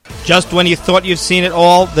Just when you thought you've seen it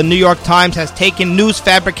all, the New York Times has taken news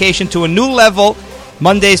fabrication to a new level.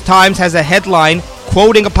 Monday's Times has a headline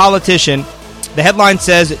quoting a politician. The headline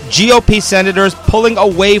says, GOP senators pulling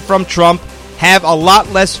away from Trump have a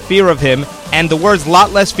lot less fear of him. And the words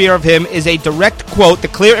lot less fear of him is a direct quote. The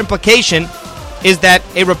clear implication is that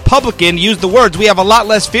a Republican used the words, we have a lot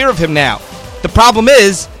less fear of him now. The problem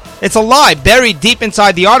is, it's a lie. Buried deep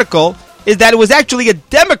inside the article is that it was actually a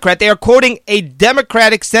Democrat. They are quoting a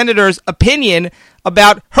Democratic senator's opinion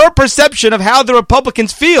about her perception of how the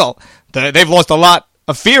Republicans feel. They've lost a lot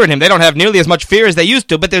of fear in him. They don't have nearly as much fear as they used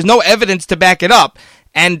to, but there's no evidence to back it up.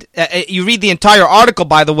 And you read the entire article,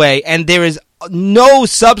 by the way, and there is no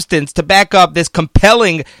substance to back up this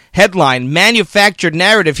compelling headline, manufactured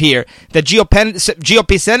narrative here that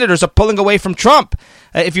GOP senators are pulling away from Trump.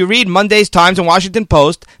 If you read Monday's Times and Washington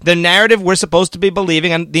Post, the narrative we're supposed to be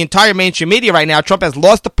believing, and the entire mainstream media right now, Trump has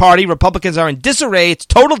lost the party. Republicans are in disarray. It's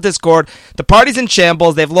total discord. The party's in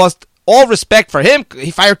shambles. They've lost all respect for him.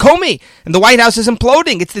 He fired Comey, and the White House is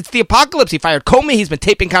imploding. It's the apocalypse. He fired Comey. He's been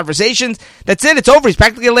taping conversations. That's it. It's over. He's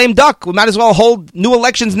practically a lame duck. We might as well hold new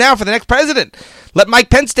elections now for the next president. Let Mike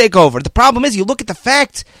Pence take over. The problem is, you look at the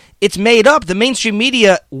facts. It's made up. The mainstream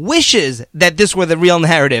media wishes that this were the real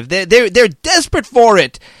narrative. They're desperate for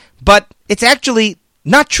it, but it's actually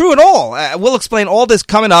not true at all. We'll explain all this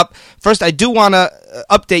coming up. First, I do want to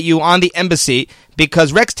update you on the embassy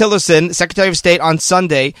because Rex Tillerson, Secretary of State, on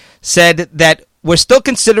Sunday said that we're still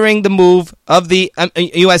considering the move of the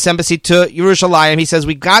U.S. Embassy to Jerusalem. He says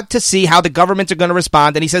we got to see how the governments are going to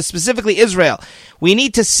respond. And he says specifically Israel. We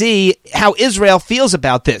need to see how Israel feels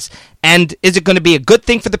about this. And is it going to be a good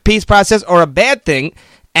thing for the peace process or a bad thing?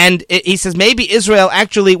 And he says maybe Israel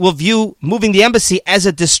actually will view moving the embassy as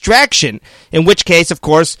a distraction, in which case, of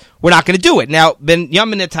course, we're not going to do it. Now,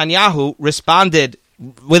 Benjamin Netanyahu responded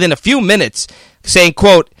within a few minutes saying,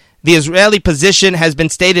 quote, the Israeli position has been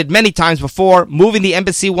stated many times before. Moving the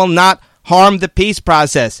embassy will not harm the peace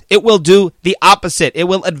process. It will do the opposite. It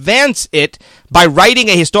will advance it by righting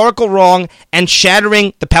a historical wrong and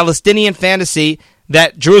shattering the Palestinian fantasy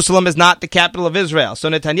that Jerusalem is not the capital of Israel. So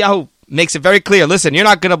Netanyahu makes it very clear, listen, you're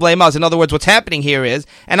not going to blame us. In other words, what's happening here is,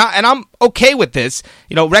 and I'm okay with this,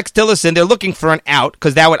 Rex Tillerson, they're looking for an out,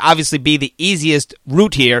 because that would obviously be the easiest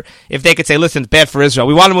route here, if they could say, listen, it's bad for Israel.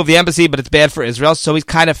 We want to move the embassy, but it's bad for Israel. So he's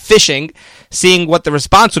kind of fishing, seeing what the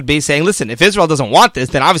response would be, saying, listen, if Israel doesn't want this,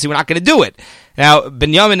 then obviously we're not going to do it. Now,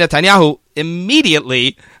 Benjamin Netanyahu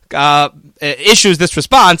immediately issues this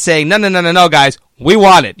response saying, no, guys, we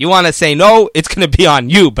want it. You want to say no, it's going to be on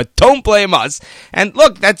you, but don't blame us. And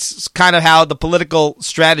look, that's kind of how the political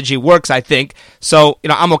strategy works, I think. So,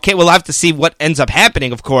 I'm okay. We'll have to see what ends up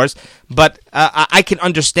happening, of course, but I can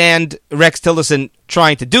understand Rex Tillerson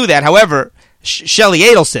trying to do that. However, Shelley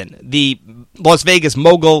Adelson, the Las Vegas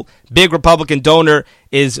mogul, big Republican donor,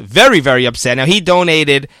 is very, very upset. Now, he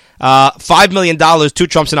donated $5 million to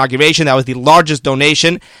Trump's inauguration. That was the largest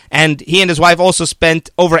donation. And he and his wife also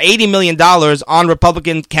spent over $80 million on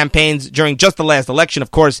Republican campaigns during just the last election.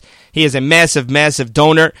 Of course, he is a massive, massive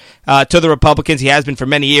donor to the Republicans. He has been for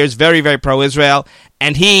many years, very, very pro-Israel.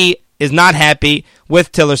 And he is not happy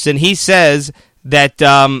with Tillerson. He says that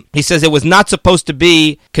it was not supposed to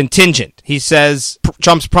be contingent. He says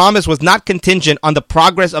Trump's promise was not contingent on the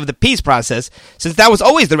progress of the peace process, since that was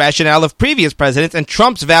always the rationale of previous presidents, and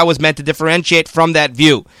Trump's vow was meant to differentiate from that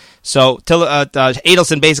view. So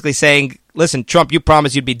Adelson basically saying, listen, Trump, you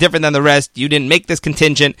promised you'd be different than the rest. You didn't make this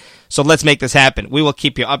contingent, so let's make this happen. We will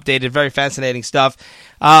keep you updated. Very fascinating stuff.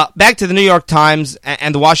 Back to the New York Times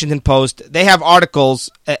and the Washington Post. They have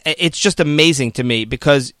articles. It's just amazing to me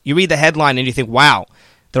because you read the headline and you think, wow,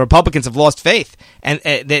 the Republicans have lost faith. And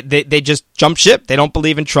they just jump ship. They don't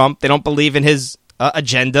believe in Trump. They don't believe in his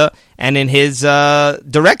agenda and in his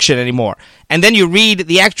direction anymore. And then you read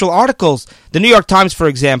the actual articles. The New York Times, for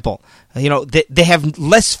example, they have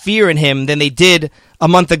less fear in him than they did a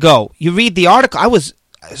month ago. You read the article. I was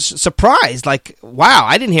surprised, like, wow,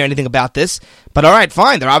 I didn't hear anything about this. But all right,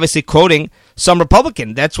 fine. They're obviously quoting some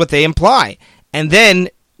Republican. That's what they imply. And then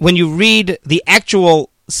when you read the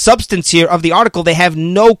actual substance here of the article, they have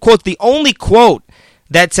no quote. The only quote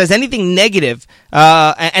that says anything negative,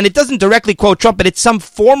 and it doesn't directly quote Trump, but it's some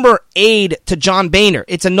former aide to John Boehner.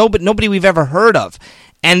 It's nobody we've ever heard of.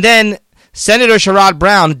 And then Senator Sherrod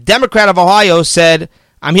Brown, Democrat of Ohio, said,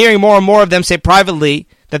 I'm hearing more and more of them say privately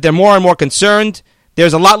that they're more and more concerned.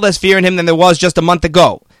 There's a lot less fear in him than there was just a month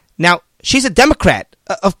ago. Now, she's a Democrat.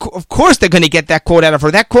 Of course they're going to get that quote out of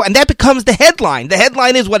her. That quote, and that becomes the headline. The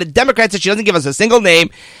headline is what a Democrat said. She doesn't give us a single name.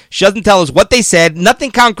 She doesn't tell us what they said.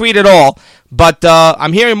 Nothing concrete at all. But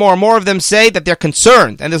I'm hearing more and more of them say that they're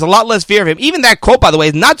concerned, and there's a lot less fear of him. Even that quote, by the way,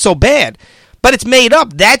 is not so bad, but it's made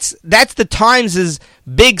up. That's the Times'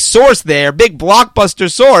 big source there, big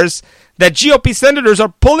blockbuster source, that GOP senators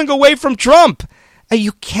are pulling away from Trump.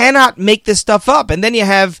 You cannot make this stuff up. And then you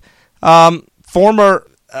have former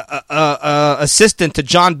assistant to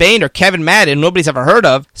John Boehner, Kevin Madden, nobody's ever heard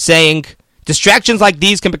of, saying distractions like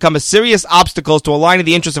these can become a serious obstacles to aligning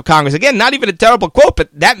the interests of Congress. Again, not even a terrible quote, but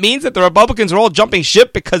that means that the Republicans are all jumping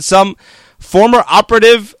ship because some former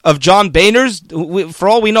operative of John Boehner's, for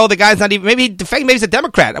all we know, the guy's not even, maybe he's a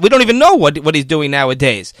Democrat. We don't even know what he's doing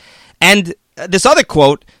nowadays. And this other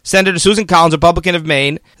quote, Senator Susan Collins, Republican of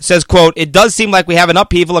Maine, says, quote, "It does seem like we have an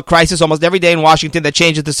upheaval, a crisis almost every day in Washington that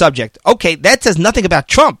changes the subject." Okay, that says nothing about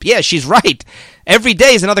Trump. Yeah, she's right. Every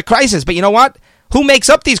day is another crisis. But you know what? Who makes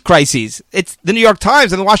up these crises? It's the New York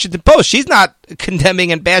Times and the Washington Post. She's not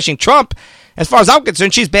condemning and bashing Trump. As far as I'm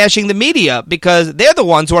concerned, she's bashing the media because they're the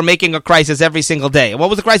ones who are making a crisis every single day. What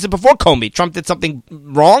was the crisis before Comey? Trump did something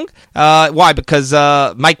wrong? Why? Because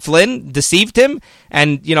Mike Flynn deceived him?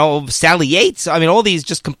 And, Sally Yates? I mean, all these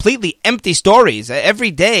just completely empty stories.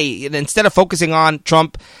 Every day, instead of focusing on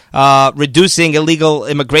Trump reducing illegal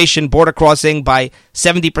immigration, border crossing by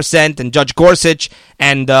 70%, and Judge Gorsuch,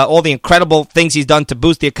 and all the incredible things he's done to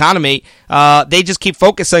boost the economy, they just keep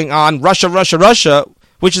focusing on Russia,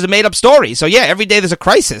 which is a made-up story. So, yeah, every day there's a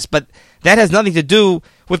crisis, but that has nothing to do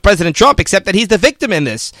with President Trump, except that he's the victim in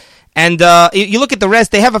this. And you look at the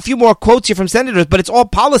rest, they have a few more quotes here from senators, but it's all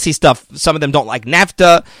policy stuff. Some of them don't like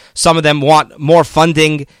NAFTA. Some of them want more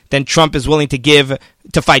funding than Trump is willing to give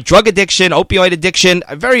to fight drug addiction, opioid addiction.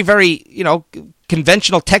 Very, very,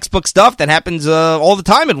 conventional textbook stuff that happens all the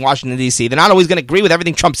time in Washington, D.C. They're not always going to agree with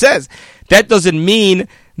everything Trump says. That doesn't mean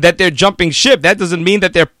that they're jumping ship. That doesn't mean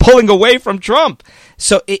that they're pulling away from Trump.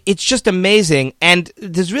 So it's just amazing. And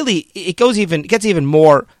it gets even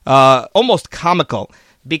more almost comical,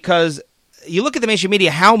 because you look at the mainstream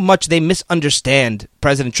media, how much they misunderstand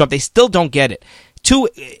President Trump. They still don't get it. Two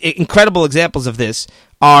incredible examples of this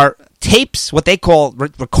are tapes, what they call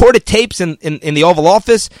recorded tapes in the Oval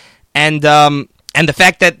Office, and the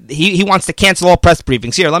fact that he wants to cancel all press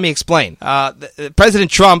briefings. Here, let me explain.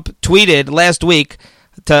 President Trump tweeted last week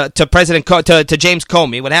to James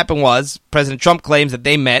Comey. What happened was President Trump claims that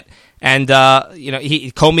they met, and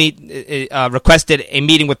Comey requested a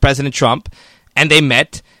meeting with President Trump, and they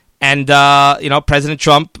met, and President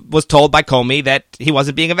Trump was told by Comey that he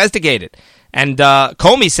wasn't being investigated. And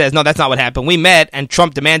Comey says, no, that's not what happened. We met, and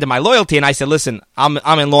Trump demanded my loyalty, and I said, listen, I'm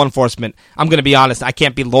in law enforcement. I'm going to be honest. I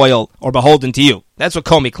can't be loyal or beholden to you. That's what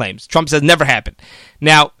Comey claims. Trump says never happened.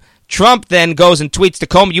 Now, Trump then goes and tweets to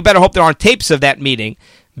Comey, you better hope there aren't tapes of that meeting,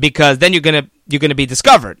 because then you're going to be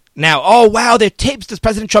discovered. Now, oh, wow, there are tapes. Does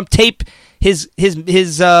President Trump tape his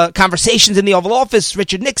conversations in the Oval Office,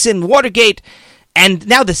 Richard Nixon, Watergate? And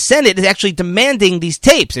now the Senate is actually demanding these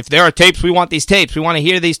tapes. If there are tapes, we want these tapes. We want to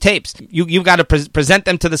hear these tapes. You've got to present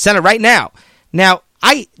them to the Senate right now. Now,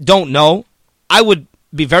 I don't know. I would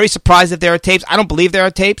be very surprised if there are tapes. I don't believe there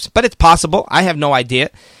are tapes, but it's possible. I have no idea.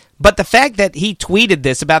 But the fact that he tweeted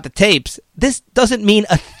this about the tapes, this doesn't mean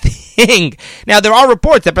a thing. Now, there are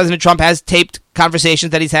reports that President Trump has taped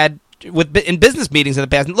conversations that he's had in business meetings in the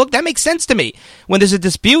past. And look, that makes sense to me. When there's a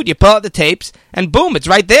dispute, you pull out the tapes, and boom, it's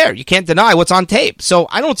right there. You can't deny what's on tape. So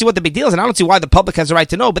I don't see what the big deal is, and I don't see why the public has the right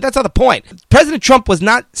to know, but that's not the point. President Trump was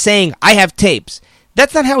not saying, I have tapes.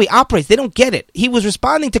 That's not how he operates. They don't get it. He was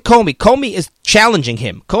responding to Comey. Comey is challenging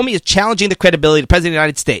him. Comey is challenging the credibility of the President of the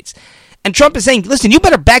United States. And Trump is saying, listen, you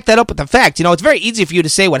better back that up with the facts. It's very easy for you to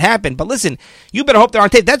say what happened, but listen, you better hope there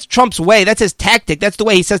aren't tapes. That's Trump's way. That's his tactic. That's the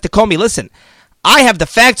way he says to Comey, listen, I have the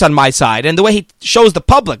facts on my side, and the way he shows the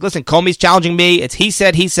public, listen, Comey's challenging me, it's he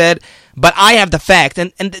said, but I have the facts.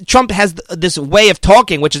 And Trump has this way of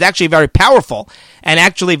talking, which is actually very powerful and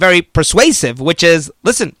actually very persuasive, which is,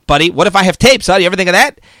 listen, buddy, what if I have tapes? Huh? Do you ever think of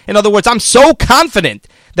that? In other words, I'm so confident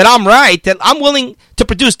that I'm right that I'm willing to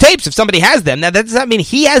produce tapes if somebody has them. Now, does that mean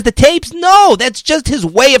he has the tapes? No, that's just his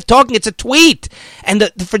way of talking. It's a tweet.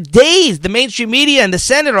 And for days, the mainstream media and the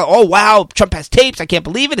Senate are, oh, wow, Trump has tapes. I can't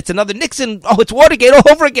believe it. It's another Nixon. Oh, it's Watergate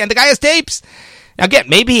all over again. The guy has tapes. Now, again,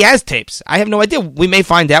 maybe he has tapes. I have no idea. We may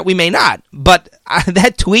find out. We may not. But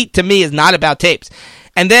that tweet to me is not about tapes.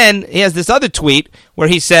 And then he has this other tweet where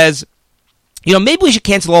he says, maybe we should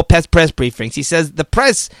cancel all press briefings. He says the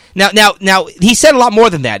press now he said a lot more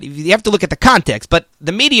than that. You have to look at the context, but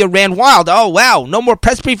the media ran wild. Oh wow, no more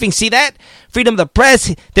press briefings. See that? Freedom of the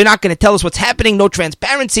press. They're not going to tell us what's happening. No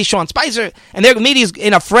transparency. Sean Spicer and their media's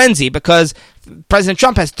in a frenzy because President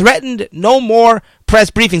Trump has threatened no more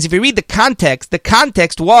press briefings. If you read the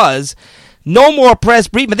context was no more press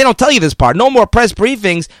briefings. But they don't tell you this part. No more press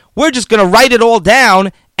briefings. We're just going to write it all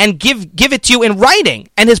down and give it to you in writing.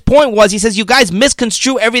 And his point was, he says, you guys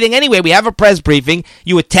misconstrue everything anyway. We have a press briefing.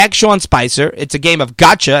 You attack Sean Spicer. It's a game of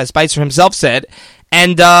gotcha, as Spicer himself said.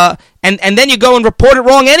 And then you go and report it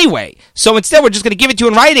wrong anyway. So instead, we're just going to give it to you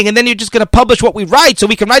in writing, and then you're just going to publish what we write so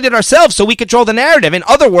we can write it ourselves, so we control the narrative. In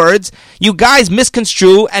other words, you guys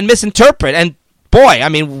misconstrue and misinterpret. And boy, I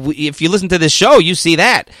mean, if you listen to this show, you see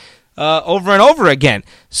that over and over again.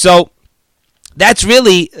 So that's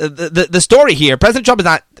really the story here. President Trump is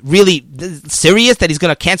not really serious that he's going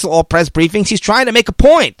to cancel all press briefings. He's trying to make a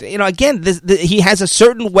point. Again, he has a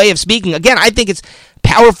certain way of speaking. Again, I think it's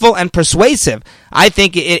powerful and persuasive. I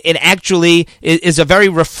think it actually is a very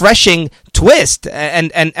refreshing twist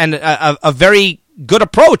and a very good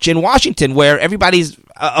approach in Washington, where everybody's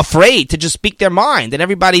afraid to just speak their mind and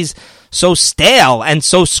everybody's so stale and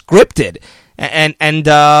so scripted. And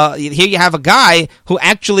here you have a guy who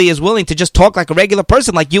actually is willing to just talk like a regular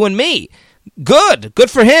person, like you and me. Good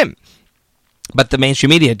for him. But the mainstream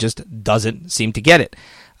media just doesn't seem to get it.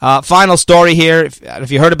 Final story here.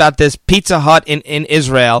 If you heard about this, Pizza Hut in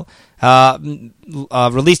Israel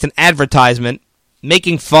released an advertisement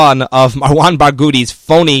making fun of Marwan Barghouti's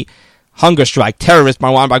phony hunger strike. Terrorist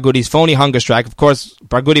Marwan Barghouti's phony hunger strike. Of course,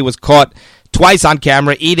 Barghouti was caught twice on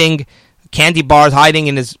camera eating candy bars, hiding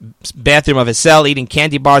in his bathroom of his cell, eating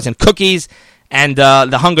candy bars and cookies, and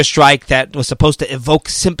the hunger strike that was supposed to evoke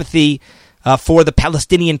sympathy for the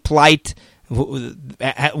Palestinian plight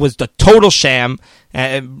was the total sham,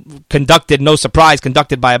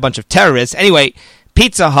 conducted by a bunch of terrorists. Anyway,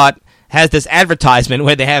 Pizza Hut has this advertisement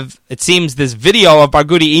where they have, it seems, this video of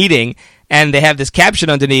Barghouti eating, and they have this caption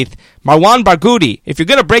underneath, Marwan Barghouti, if you're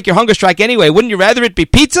going to break your hunger strike anyway, wouldn't you rather it be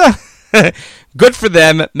pizza? Good for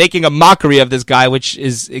them, making a mockery of this guy, which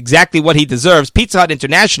is exactly what he deserves. Pizza Hut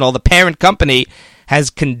International, the parent company, has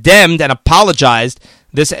condemned and apologized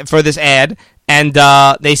for this ad, and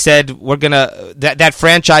they said that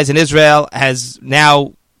franchise in Israel has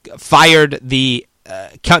now fired the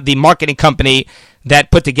marketing company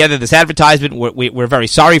that put together this advertisement. We're very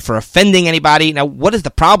sorry for offending anybody. Now, what is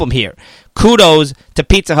the problem here? Kudos to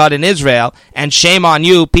Pizza Hut in Israel, and shame on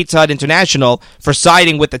you, Pizza Hut International, for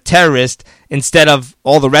siding with the terrorist instead of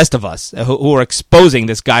all the rest of us who are exposing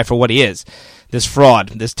this guy for what he is, this fraud,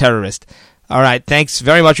 this terrorist. All right, thanks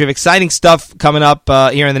very much. We have exciting stuff coming up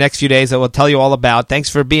here in the next few days that we'll tell you all about. Thanks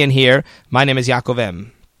for being here. My name is Yaakov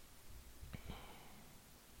M.